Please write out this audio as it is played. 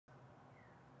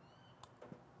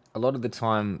a lot of the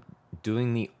time,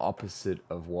 doing the opposite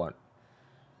of what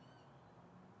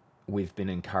we've been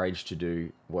encouraged to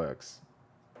do works.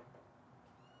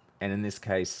 And in this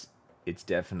case, it's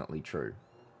definitely true.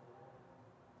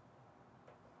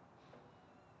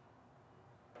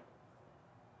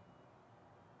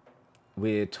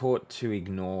 We're taught to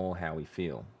ignore how we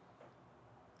feel.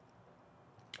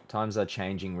 Times are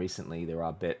changing recently.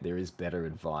 There is better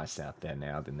advice out there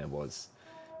now than there was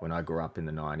when I grew up in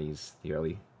the 90s, the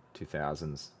early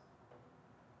 2000s.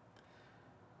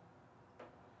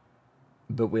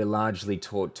 But we're largely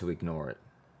taught to ignore it.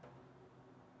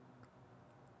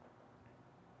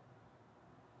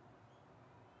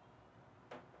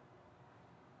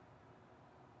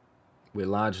 We're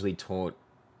largely taught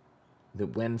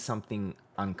that when something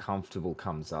uncomfortable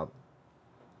comes up,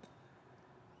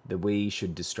 that we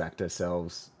should distract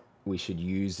ourselves, we should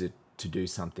use it to do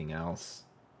something else,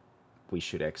 we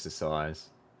should exercise,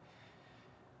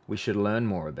 we should learn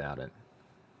more about it,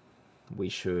 we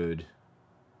should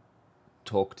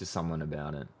talk to someone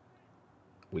about it,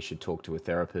 we should talk to a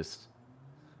therapist,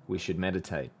 we should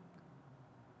meditate,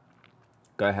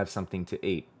 go have something to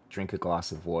eat, drink a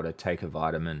glass of water, take a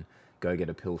vitamin, go get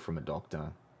a pill from a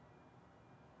doctor.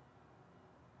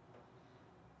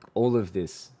 All of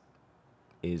this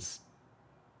is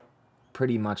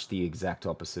pretty much the exact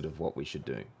opposite of what we should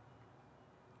do.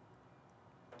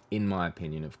 In my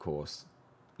opinion, of course,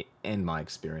 and my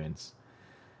experience,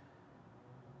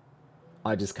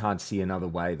 I just can't see another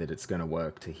way that it's going to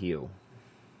work to heal.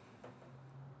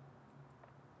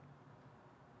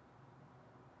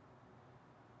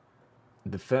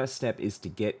 The first step is to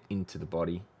get into the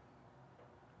body.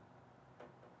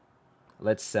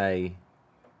 Let's say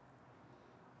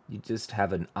you just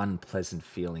have an unpleasant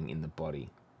feeling in the body,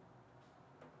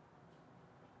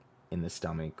 in the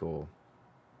stomach or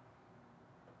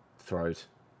throat,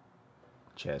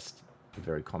 chest,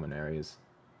 very common areas.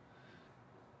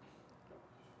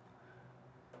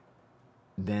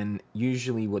 Then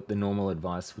usually what the normal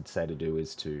advice would say to do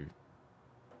is to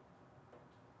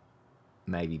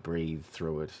maybe breathe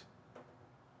through it,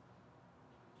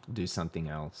 do something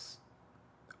else,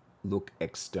 look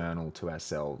external to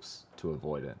ourselves to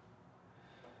avoid it.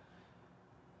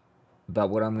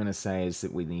 But what I'm going to say is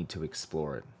that we need to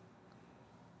explore it.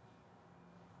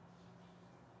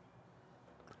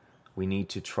 We need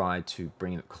to try to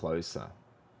bring it closer,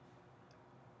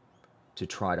 to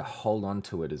try to hold on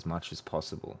to it as much as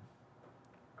possible.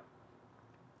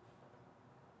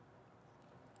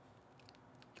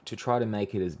 To try to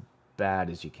make it as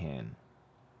bad as you can.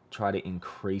 Try to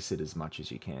increase it as much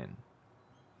as you can.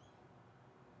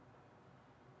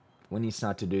 When you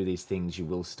start to do these things, you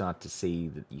will start to see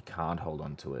that you can't hold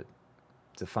on to it.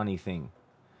 It's a funny thing.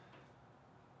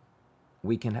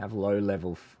 We can have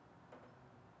low-level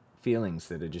feelings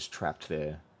that are just trapped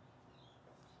there.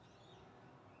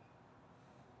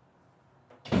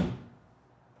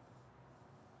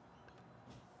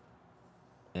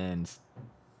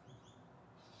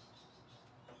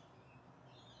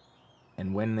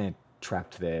 And when they're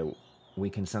trapped there, we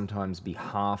can sometimes be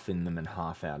half in them and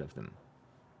half out of them.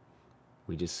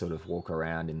 We just sort of walk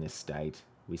around in this state.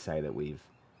 We say that we've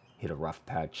hit a rough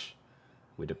patch,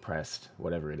 we're depressed,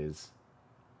 whatever it is.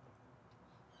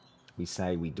 We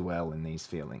say we dwell in these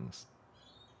feelings,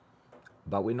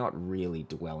 but we're not really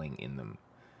dwelling in them.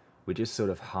 We're just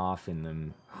sort of half in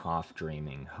them, half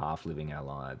dreaming, half living our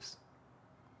lives.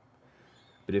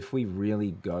 But if we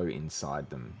really go inside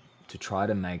them to try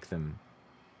to make them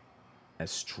as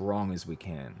strong as we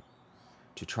can,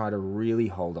 to try to really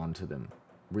hold on to them,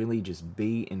 really just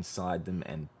be inside them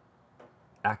and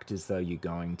act as though you're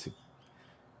going to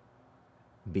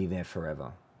be there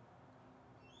forever,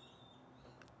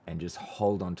 and just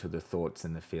hold on to the thoughts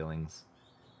and the feelings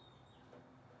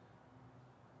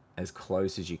as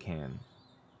close as you can,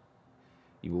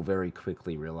 you will very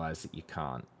quickly realize that you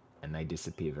can't, and they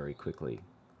disappear very quickly.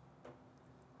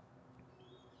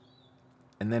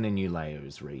 And then a new layer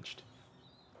is reached.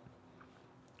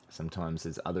 Sometimes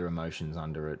there's other emotions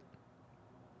under it.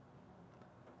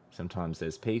 Sometimes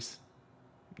there's peace.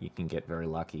 You can get very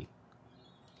lucky,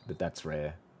 but that's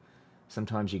rare.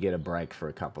 Sometimes you get a break for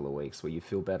a couple of weeks where you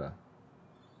feel better,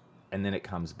 and then it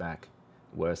comes back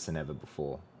worse than ever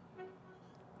before.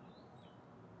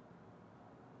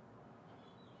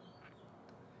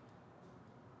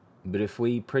 But if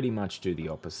we pretty much do the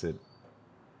opposite,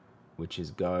 which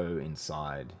is go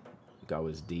inside, go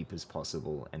as deep as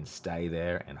possible and stay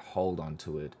there and hold on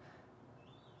to it,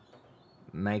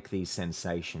 make these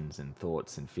sensations and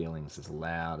thoughts and feelings as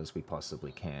loud as we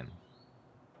possibly can.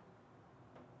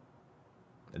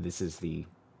 This is the,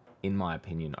 in my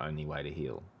opinion, only way to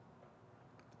heal.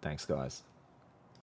 Thanks, guys.